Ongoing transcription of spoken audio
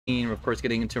Of course,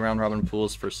 getting into round robin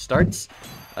pools for starts.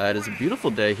 It is a beautiful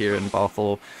day here in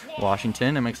Bothell,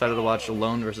 Washington. I'm excited to watch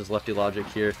l0ne versus LeftyLogic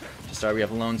here. To start, we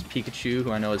have l0ne's Pikachu,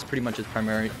 who I know is pretty much his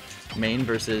primary main,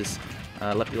 versus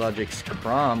LeftyLogic's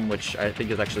Chrom, which I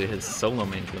think is actually his solo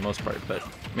main for the most part. But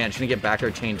man, she's gonna get back air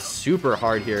chained super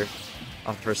hard here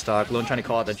off the first stock. l0ne trying to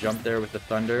call out the jump there with the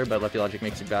Thunder, but LeftyLogic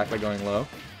makes it back by going low.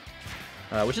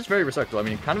 Which is very respectable. I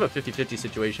mean, kind of a 50-50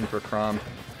 situation for Chrom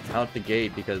out the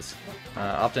gate, because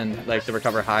often like to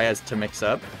recover high as to mix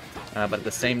up, but at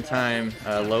the same time,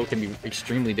 low can be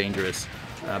extremely dangerous.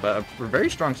 But a very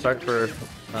strong start for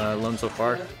l0ne so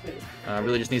far.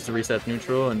 Really just needs to reset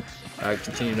neutral and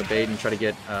continue to bait and try to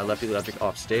get LeftyLogic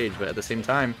off stage. But at the same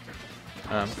time,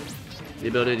 the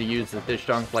ability to use the dish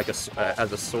dunk like as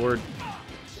a sword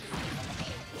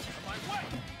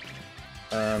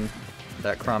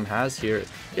that Chrom has here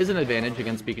is an advantage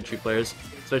against Pikachu players,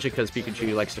 especially because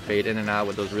Pikachu likes to fade in and out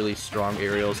with those really strong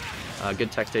aerials.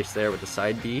 Good tech stage there with the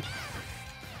side B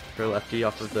for Lefty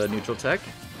off of the neutral tech.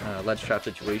 Ledge trap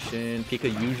situation.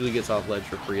 Pika usually gets off ledge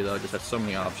for free though, just has so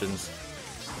many options.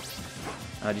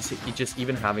 Just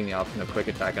even having the option of quick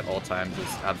attack at all times is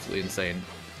absolutely insane.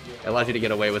 It allows you to get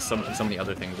away with so many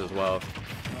other things as well.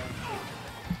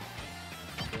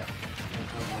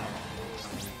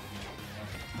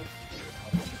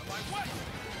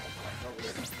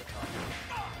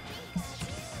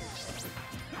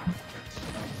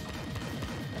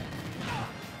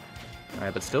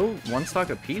 Alright, but still one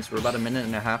stock apiece. We're about a minute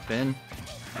and a half in.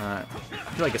 I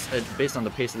feel like based on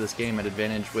the pace of this game, an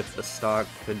advantage with the stock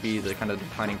could be the kind of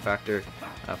defining factor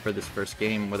for this first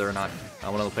game, whether or not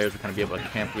one of the players would kind of be able to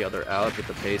camp the other out with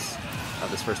the pace of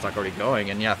this first stock already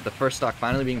going. And yeah, the first stock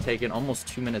finally being taken almost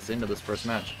 2 minutes into this first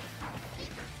match.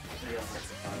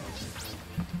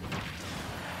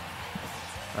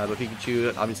 But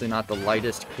Pikachu, obviously not the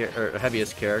lightest or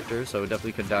heaviest character, so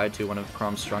definitely could die to one of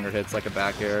Chrom's stronger hits like a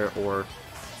back air or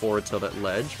forward tilt at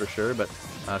ledge for sure. But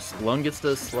l0ne gets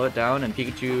to slow it down, and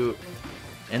Pikachu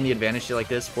in the advantage like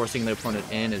this, forcing the opponent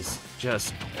in, is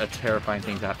just a terrifying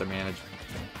thing to have to manage.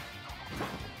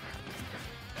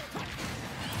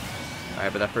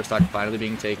 Alright, but that first stock finally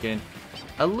being taken.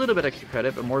 A little bit of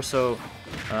credit, but more so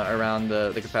around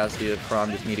the capacity of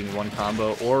Chrom just needing one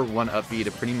combo or one up B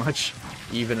to pretty much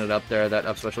even it up there. That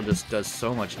up special just does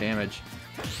so much damage.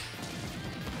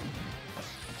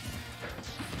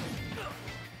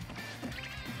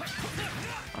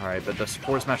 Alright, but the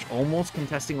forward smash almost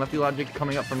contesting LeftyLogic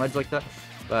coming up from ledge like that.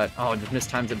 But, oh, just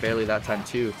mistimes it barely that time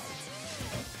too.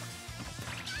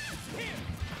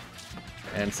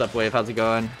 And Subwave, how's it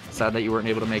going? Sad that you weren't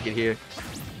able to make it here.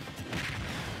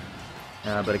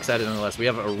 But excited nonetheless. We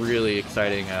have a really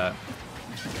exciting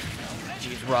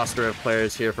roster of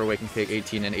players here for WnC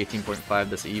 18 and 18.5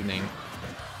 this evening.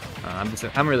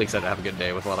 I'm really excited to have a good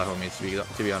day with a lot of homies,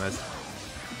 to be honest.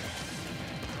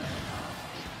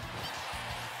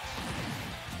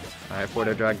 Alright, forward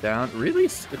air drag down. Really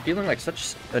feeling like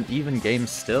such an even game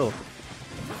still.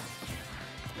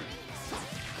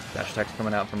 Dash attack's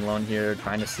coming out from l0ne here,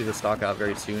 trying to see the stock out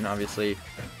very soon. Obviously,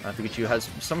 Pikachu has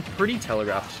some pretty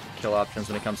telegraphed kill options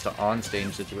when it comes to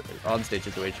on-stage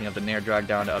situation. You have the nair drag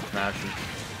down to up smash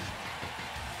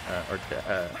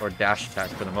and, or dash attack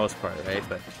for the most part, right?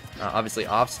 But obviously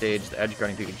off-stage, the edge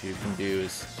guarding Pikachu can do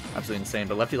is absolutely insane.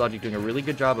 But LeftyLogic doing a really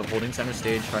good job of holding center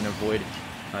stage, trying to avoid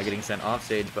getting sent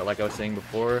off-stage. But like I was saying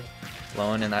before,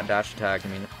 l0ne and that dash attack, I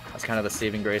mean, that's kind of the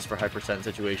saving grace for high percent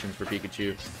situations for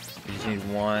Pikachu. You just need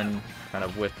one kind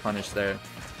of whiff punish there.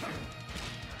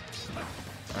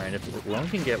 Alright, if l0ne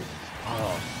can get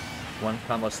one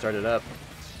combo started up,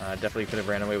 definitely could have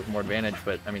ran away with more advantage,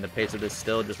 but I mean the pace of this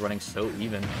still just running so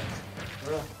even.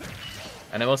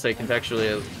 And I will say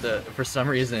contextually, for some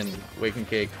reason,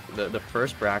 WnC, the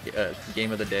first bracket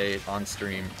game of the day on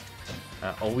stream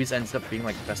always ends up being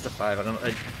like best of 5.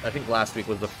 I think last week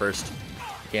was the first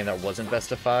game that wasn't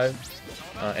best of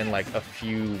 5 in like a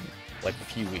few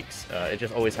weeks. It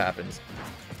just always happens.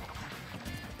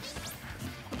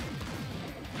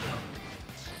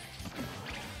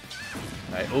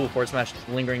 Alright, oh, forward smash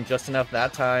lingering just enough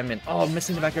that time, and oh,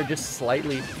 missing the back air just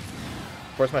slightly.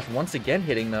 Forward smash once again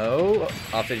hitting though,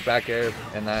 offstage back air,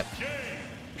 and that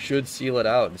should seal it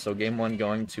out. So game 1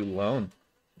 going to l0ne.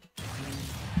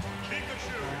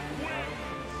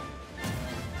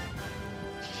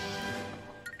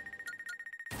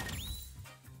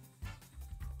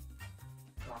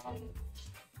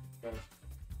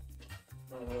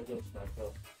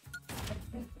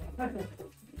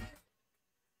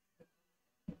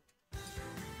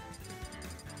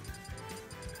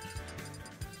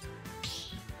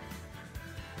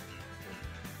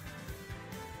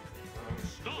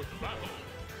 Start battle.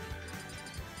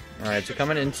 Alright, so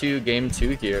coming into game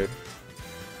 2 here.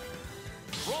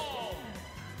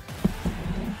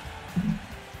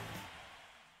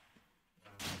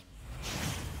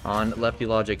 On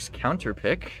LeftyLogic's counter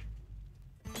pick,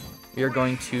 we are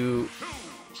going to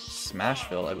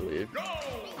Smashville, I believe.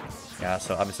 Yeah,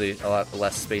 so obviously a lot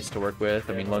less space to work with.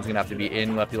 I mean, l0ne's going to have to be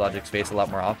in LeftyLogic's face a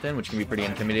lot more often, which can be pretty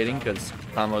intimidating because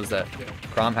combos that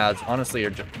Chrom has, honestly,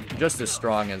 are just as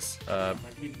strong as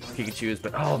Pikachu's.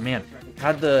 But, oh man,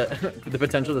 had the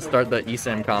potential to start the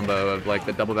ESM combo of like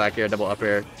the double back air, double up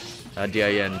air,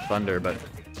 DIN Thunder, but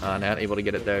not able to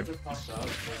get it there.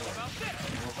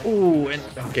 Ooh, and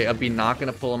okay, up B not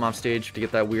going to pull him off stage to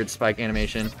get that weird spike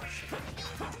animation.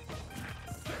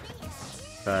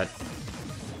 But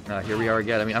here we are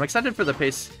again. I mean, I'm excited for the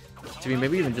pace to be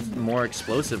maybe even just more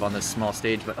explosive on this small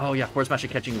stage. But oh yeah, forward smash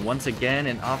catching once again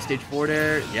and off stage forward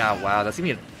air. Yeah, wow, that's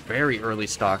gonna be a very early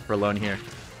stock for l0ne here.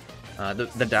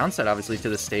 The downside, obviously, to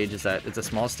this stage is that it's a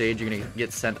small stage. You're gonna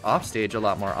get sent off stage a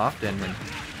lot more often. And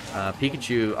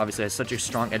Pikachu obviously has such a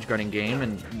strong edge guarding game,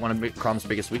 and one of Chrom's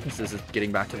biggest weaknesses is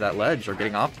getting back to that ledge or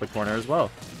getting off the corner as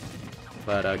well.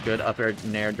 But a good up air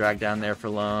nair drag down there for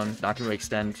l0ne. Not going to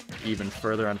extend even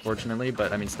further, unfortunately,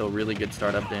 but I mean, still really good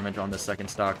startup damage on the second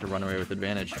stock to run away with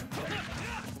advantage.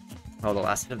 Oh, the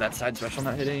last hit of that side special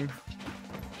not hitting.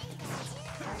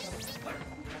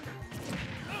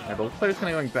 Yeah, both players kind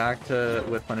of going back to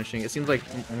whip punishing. It seems like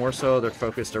more so they're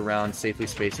focused around safely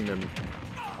spacing their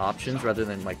options rather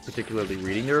than like particularly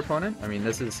reading their opponent. I mean,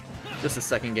 this is just the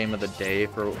second game of the day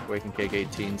for Waking Cake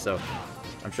 18, so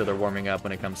I'm sure they're warming up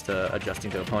when it comes to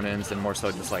adjusting to opponents and more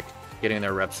so just like getting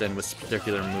their reps in with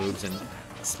particular moves and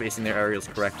spacing their aerials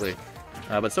correctly.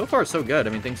 But so far, so good. I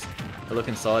mean, things are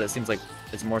looking solid. It seems like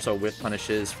it's more so whip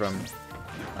punishes from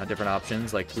different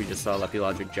options. Like we just saw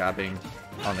LeftyLogic jabbing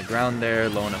on the ground there.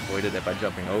 l0ne avoided it by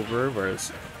jumping over,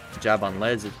 whereas jab on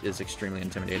ledge is extremely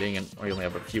intimidating, and we only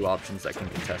have a few options that can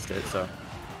contest it. So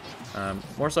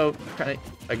more so, kind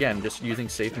of again, just using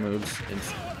safe moves in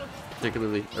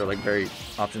particularly or like very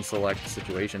option select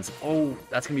situations. Oh,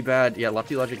 that's gonna be bad. Yeah,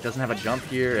 LeftyLogic doesn't have a jump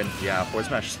here, and yeah, forward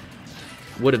smash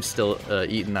would have still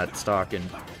eaten that stock. And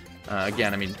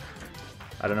again, I mean,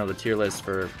 I don't know the tier list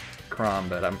for Chrom,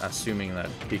 but I'm assuming that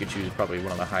Pikachu is probably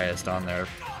one of the highest on there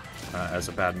as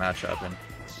a bad matchup.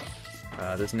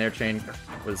 And this nair chain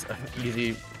was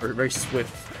easy or very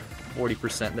swift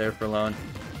 40% there for l0ne.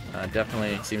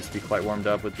 Definitely seems to be quite warmed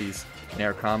up with these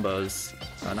nair combos.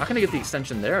 Not going to get the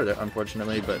extension there,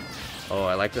 unfortunately, but oh,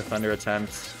 I like the Thunder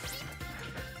attempt.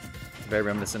 Very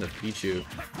reminiscent of Pichu.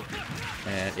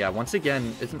 And yeah, once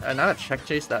again, it's not a check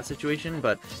chase that situation,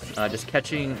 but just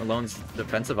catching l0ne's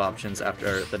defensive options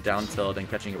after the down tilt and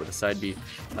catching it with a side B.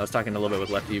 I was talking a little bit with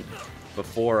Lefty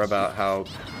before about how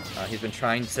he's been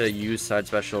trying to use side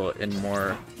special in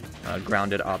more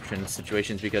grounded option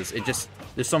situations because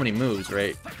there's so many moves,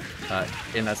 right,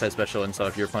 in that side special, and so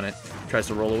if your opponent tries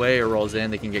to roll away or rolls in,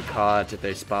 they can get caught. If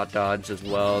they spot dodge as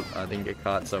well, they can get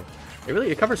caught. So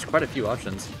it covers quite a few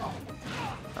options.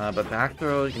 But back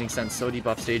throw getting sent so deep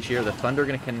off stage here. The Thunder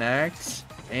gonna connect,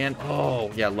 and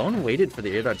oh yeah, l0ne waited for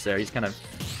the air dodge there. He's kind of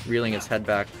reeling his head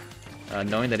back,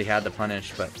 knowing that he had the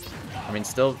punish, but I mean,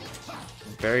 still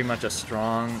very much a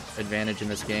strong advantage in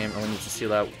this game. Only needs to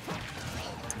seal out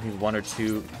maybe one or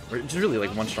two, or just really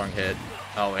like one strong hit.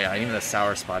 Oh yeah, even the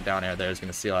sour spot down air there is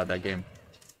going to seal out that game.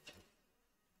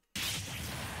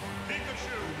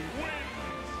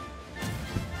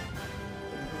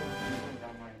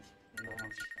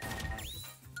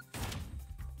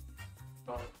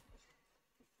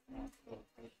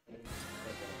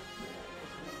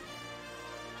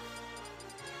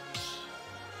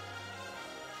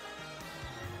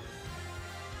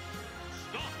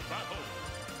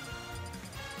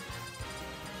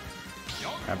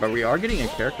 But we are getting a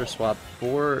character swap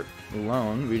for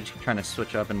l0ne. We're just trying to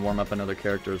switch up and warm up another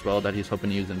character as well that he's hoping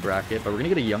to use in bracket. But we're going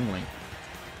to get a Young Link.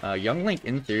 Young Link,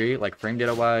 in theory, like frame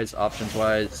data wise, options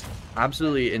wise,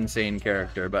 absolutely insane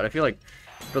character. But I feel like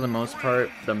for the most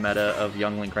part, the meta of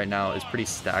Young Link right now is pretty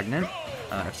stagnant.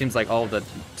 It seems like all of the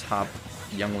top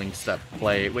Young Links that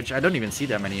play, which I don't even see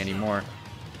that many anymore,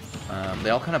 they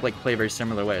all kind of like play very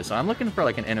similar ways. So I'm looking for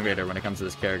like an innovator when it comes to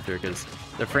this character, because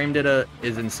the frame data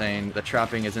is insane, the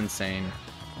trapping is insane,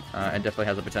 and definitely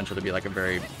has the potential to be like a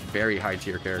very, very high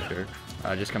tier character.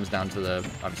 It just comes down to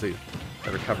obviously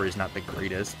the recovery is not the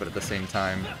greatest, but at the same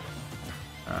time,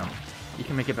 you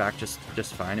can make it back just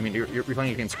fine. I mean, you're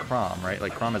playing against Chrom, right?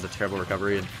 Like Chrom has a terrible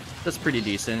recovery, and that's pretty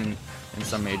decent in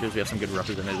some majors. We have some good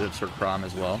representatives for Chrom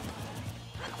as well.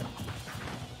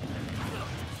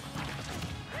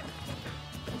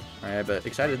 Alright, but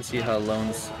excited to see how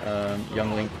l0ne's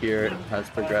Young Link here has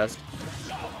progressed.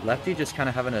 Lefty just kind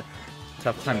of having a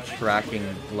tough time tracking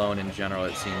l0ne in general,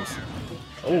 it seems.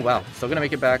 Oh, wow. Still going to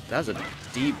make it back. That was a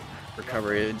deep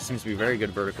recovery. It seems to be very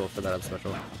good vertical for that up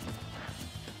special.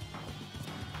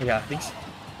 Yeah, I think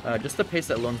just the pace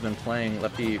that l0ne's been playing,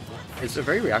 Lefty is a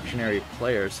very reactionary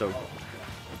player, so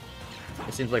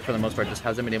it seems like for the most part just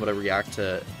hasn't been able to react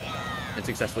to and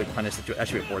successfully punish the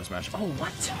actually a forward smash. Oh,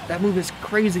 what? That move is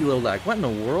crazy low lag. What in the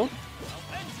world?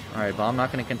 Alright, Bomb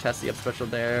not going to contest the up special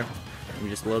there. Maybe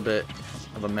just a little bit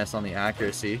of a mess on the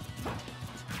accuracy.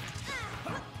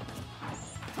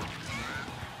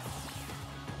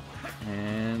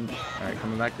 And, alright,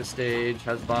 coming back to stage,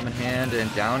 has Bomb in hand,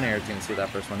 and down air is going to see that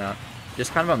first one out.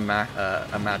 Just kind of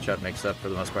a matchup mix-up for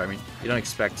the most part. I mean, you don't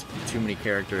expect too many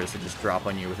characters to just drop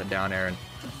on you with a down air,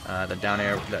 and the down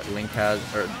air that Link has,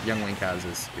 or young Link has,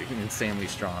 is insanely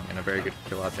strong and a very good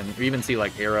kill option. We even see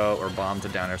like arrow or bomb to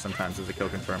down air sometimes as a kill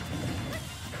confirm.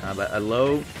 But a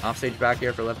low offstage back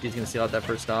air for Lefty is going to seal out that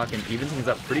first stock and even things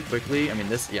up pretty quickly. I mean,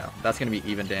 this, yeah, that's going to be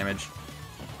even damage.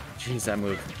 Jeez, that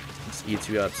move just eats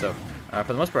you up. So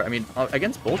for the most part, I mean,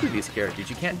 against both of these characters,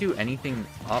 you can't do anything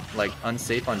like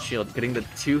unsafe on shield. Getting the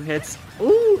 2 hits,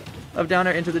 ooh, of down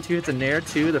air into the 2 hits and nair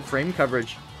too. The frame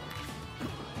coverage.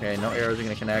 Okay, no arrows are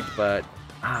going to connect, but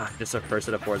just a first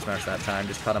hit of forward smash that time.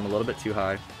 Just caught him a little bit too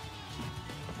high.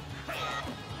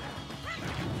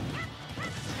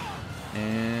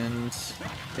 And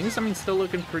things, I mean, still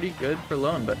looking pretty good for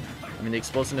l0ne, but I mean, the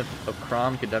explosiveness of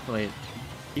Chrom could definitely,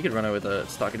 he could run away with a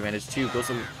stock advantage too. Goes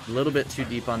a little bit too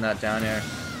deep on that down air,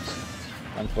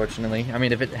 unfortunately. I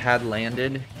mean, if it had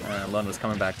landed, l0ne was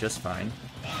coming back just fine.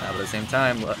 But at the same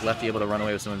time, Lefty able to run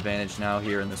away with some advantage now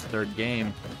here in this third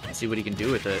game and see what he can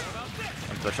do with it.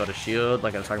 Push out a shield,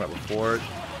 like I was talking about before.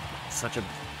 Such a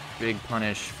big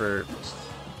punish for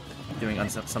doing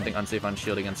something unsafe on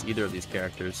shield against either of these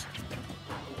characters.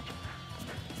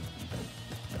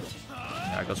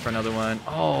 Goes for another one.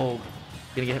 Oh,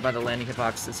 gonna get hit by the landing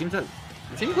hitbox. It seems a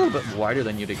little bit wider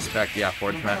than you'd expect. Yeah,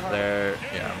 forward smash there.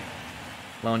 Yeah,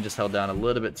 l0ne just held down a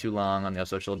little bit too long on the up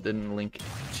social. Didn't link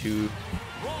to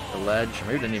the ledge.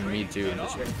 Maybe didn't even need to.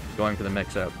 Just going for the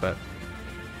mix up, but.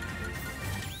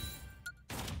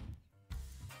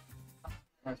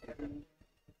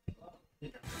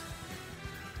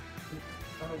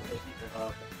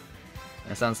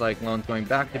 It sounds like l0ne's going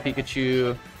back to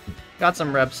Pikachu. Got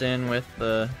some reps in with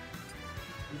the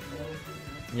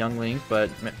young Link,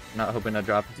 but not hoping to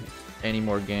drop any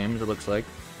more games, it looks like.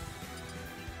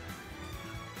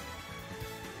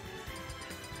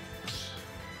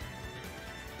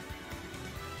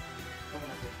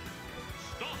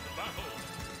 Start the battle.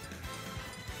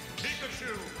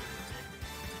 Pikachu.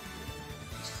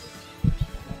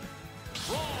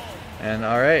 And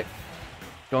alright,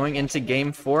 going into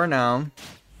game 4 now.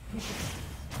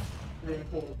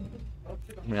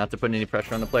 Not to put any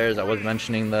pressure on the players, I was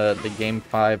mentioning the game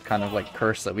 5 kind of like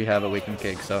curse that we have at Waking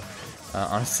Cake. So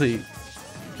honestly,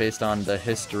 based on the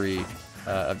history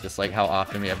of just like how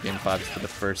often we have game 5s for the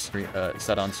first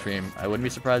set on stream, I wouldn't be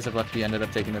surprised if Lefty ended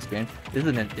up taking this game. This is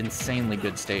an insanely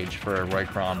good stage for Roy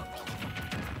Chrom,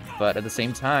 but at the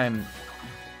same time,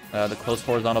 the close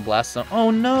horizontal blast zone. Oh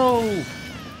no!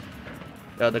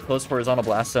 The close horizontal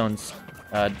blast zones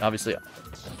obviously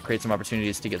create some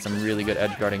opportunities to get some really good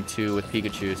edge guarding too with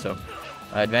Pikachu. So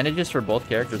advantages for both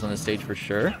characters on the stage for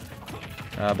sure.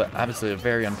 But obviously a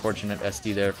very unfortunate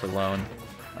SD there for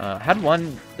l0ne. Had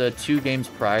won the 2 games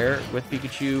prior with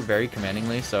Pikachu very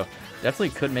commandingly, so definitely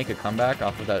could make a comeback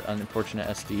off of that unfortunate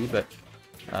SD. But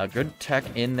good tech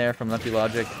in there from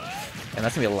LeftyLogic, and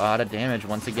that's gonna be a lot of damage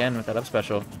once again with that up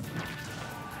special.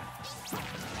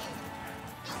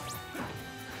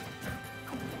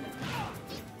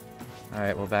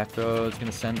 Alright, well, back throw is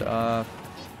going to send off.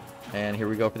 And here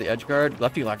we go for the edge guard.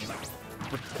 LeftyLogic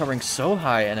recovering so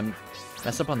high and a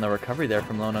mess up on the recovery there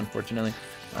from l0ne, unfortunately.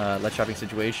 Ledge shopping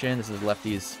situation. This is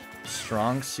Lefty's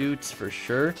strong suits for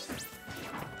sure.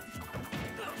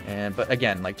 But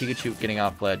again, like Pikachu getting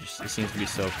off ledge, it seems to be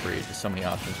so free. Just so many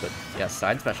options. But yeah,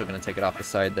 side special going to take it off the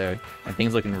side there. And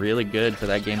things looking really good for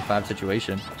that game 5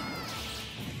 situation.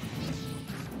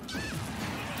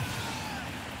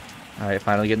 Alright,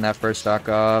 finally getting that first stock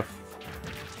off.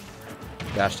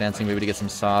 Dash dancing maybe to get some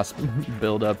sauce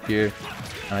build up here.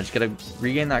 Just gotta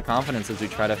regain that confidence as we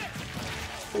try to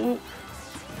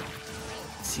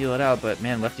seal it out. But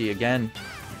man, Lefty again,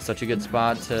 such a good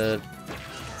spot to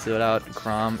seal it out.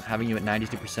 Chrom having you at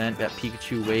 92%. That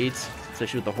Pikachu waits,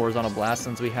 especially with the horizontal blast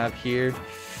zones we have here.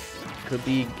 Could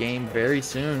be game very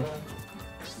soon.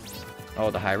 Oh,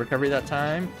 the high recovery that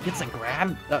time. Gets a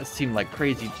grab. That seemed like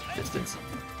crazy distance.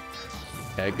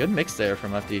 Okay, good mix there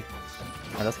from Lefty.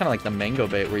 That's kind of like the mango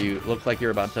bait where you look like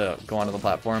you're about to go onto the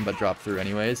platform but drop through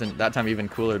anyways, and that time even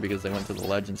cooler because they went to the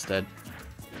ledge instead.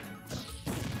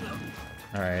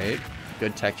 Alright,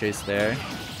 good tech chase there.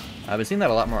 I've been seeing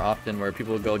that a lot more often where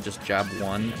people will go just jab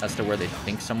one as to where they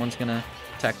think someone's gonna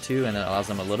tech to, and it allows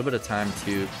them a little bit of time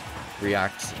to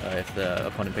react if the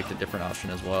opponent picked a different option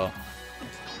as well.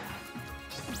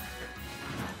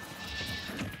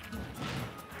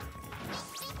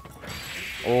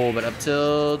 Oh, but up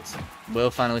tilt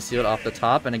will finally seal it off the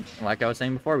top, and like I was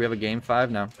saying before, we have a game 5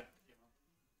 now.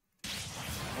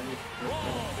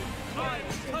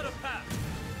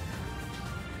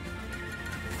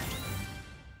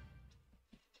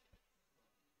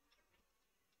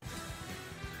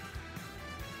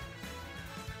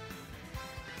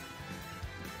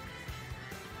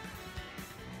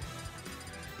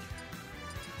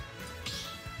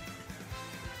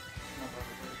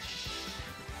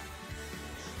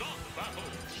 Start the battle.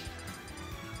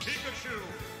 Pikachu.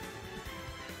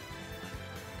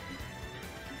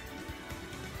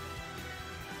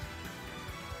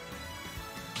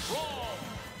 Chrom.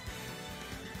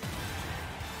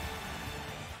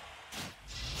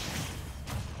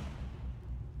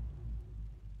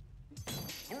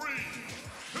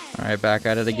 Alright, back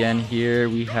at it again here.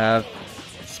 We have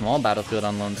small battlefield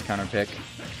on l0ne's counter pick.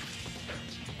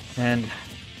 And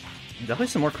definitely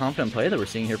some more confident play that we're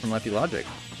seeing here from LeftyLogic.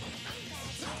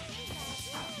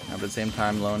 But at the same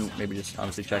time, l0ne maybe just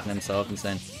honestly checking himself and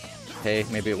saying, hey,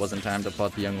 maybe it wasn't time to pull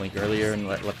out the young Link earlier and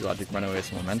let LeftyLogic run away with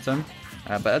some momentum.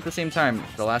 But at the same time,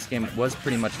 the last game was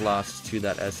pretty much lost to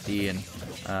that SD, and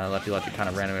LeftyLogic kind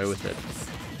of ran away with it.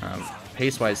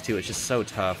 Pace-wise, too, it's just so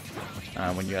tough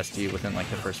when you SD within like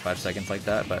the first 5 seconds like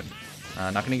that. But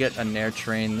not going to get a Nair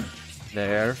train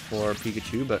there for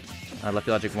Pikachu, but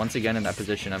LeftyLogic once again in that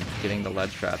position of getting the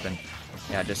ledge trap, and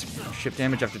yeah, just chip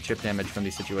damage after chip damage from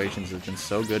these situations has been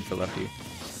so good for Lefty.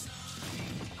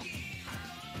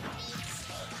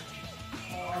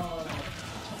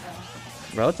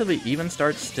 Relatively even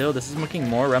start still. This is looking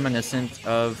more reminiscent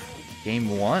of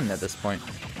game 1 at this point.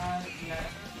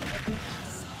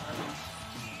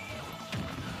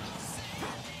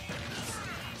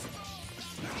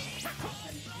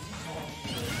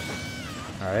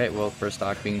 Alright, well, first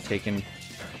stock being taken,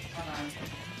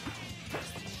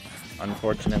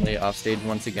 unfortunately, off stage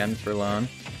once again for l0ne.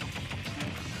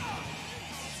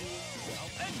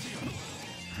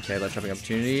 Okay, let's have an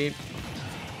opportunity.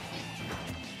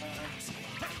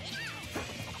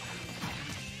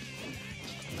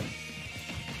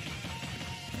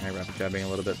 Alright, rapid jabbing a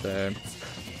little bit there.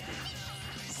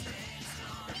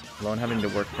 l0ne having to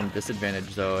work from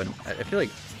disadvantage though, and I feel like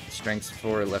strengths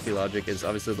for LeftyLogic is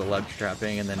obviously the ledge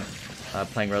trapping and then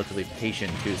playing relatively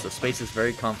patient too, so spaces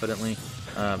very confidently.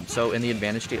 So in the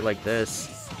advantage state like this,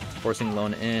 forcing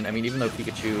l0ne in, I mean, even though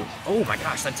Pikachu, oh my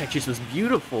gosh, that tech chase was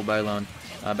beautiful by l0ne,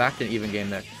 back to an even game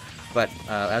there. But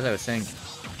as I was saying,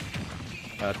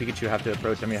 Pikachu have to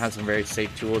approach, I mean, it has some very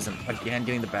safe tools, and again,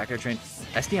 getting the back air train,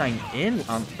 SDIing in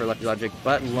for LeftyLogic,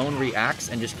 but l0ne reacts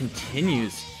and just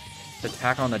continues to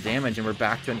tack on the damage, and we're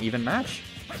back to an even match.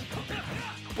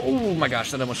 Oh my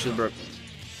gosh, that almost shield broke.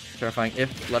 Terrifying.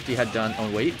 If Lefty had done... Oh,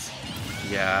 wait.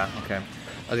 Yeah, okay. I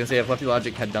was going to say, if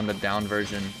LeftyLogic had done the down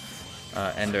version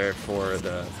ender for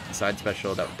the side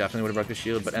special, that definitely would have broke the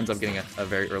shield, but ends up getting a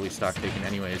very early stock taken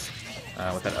anyways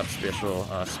with that up special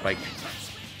spike.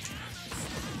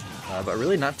 But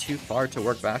really not too far to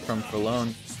work back from for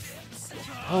l0ne.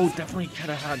 Oh, definitely could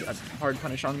have had a hard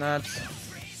punish on that.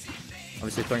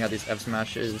 Obviously throwing out these F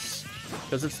smashes,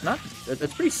 because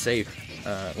it's pretty safe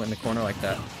in the corner like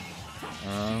that.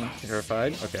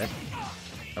 Terrified. Okay.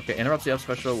 Okay, interrupts the up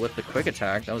special with the quick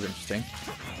attack. That was interesting.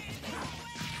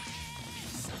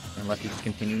 And Lefty just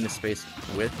continuing the space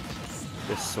with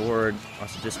the sword.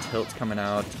 Also just tilts coming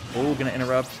out. Oh, gonna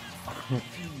interrupt.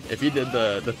 If he did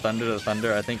the thunder to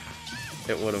thunder, I think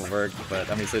it would have worked, but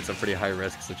obviously it's a pretty high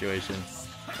risk situation.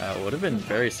 Would have been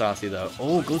very saucy though.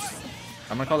 Oh, goes.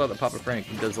 I'm gonna call that the Papa Frank.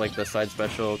 He does like the side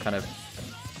special kind of.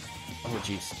 Oh,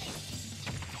 jeez.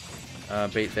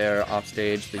 Bait there off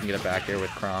stage, so you can get a back air with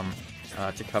Chrom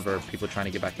to cover people trying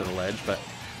to get back to the ledge, but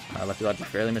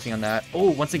LeftyLogic barely missing on that.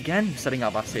 Oh, once again setting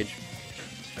up off stage.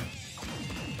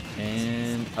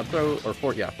 And up throw, or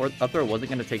up throw wasn't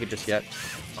going to take it just yet.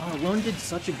 Oh, l0ne did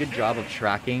such a good job of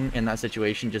tracking in that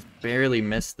situation, just barely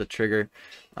missed the trigger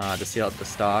to seal out the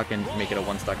stock and make it a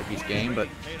one stock apiece game. But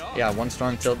yeah, one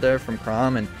strong tilt there from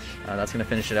Chrom, and that's going to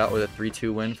finish it out with a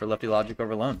 3-2 win for LeftyLogic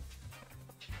over l0ne.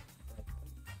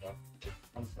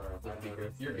 I'm sorry,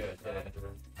 you're good. Yeah.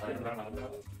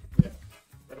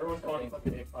 Everyone's calling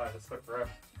fucking A5, it's took forever.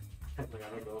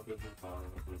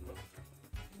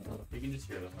 You can just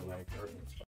hear them, like,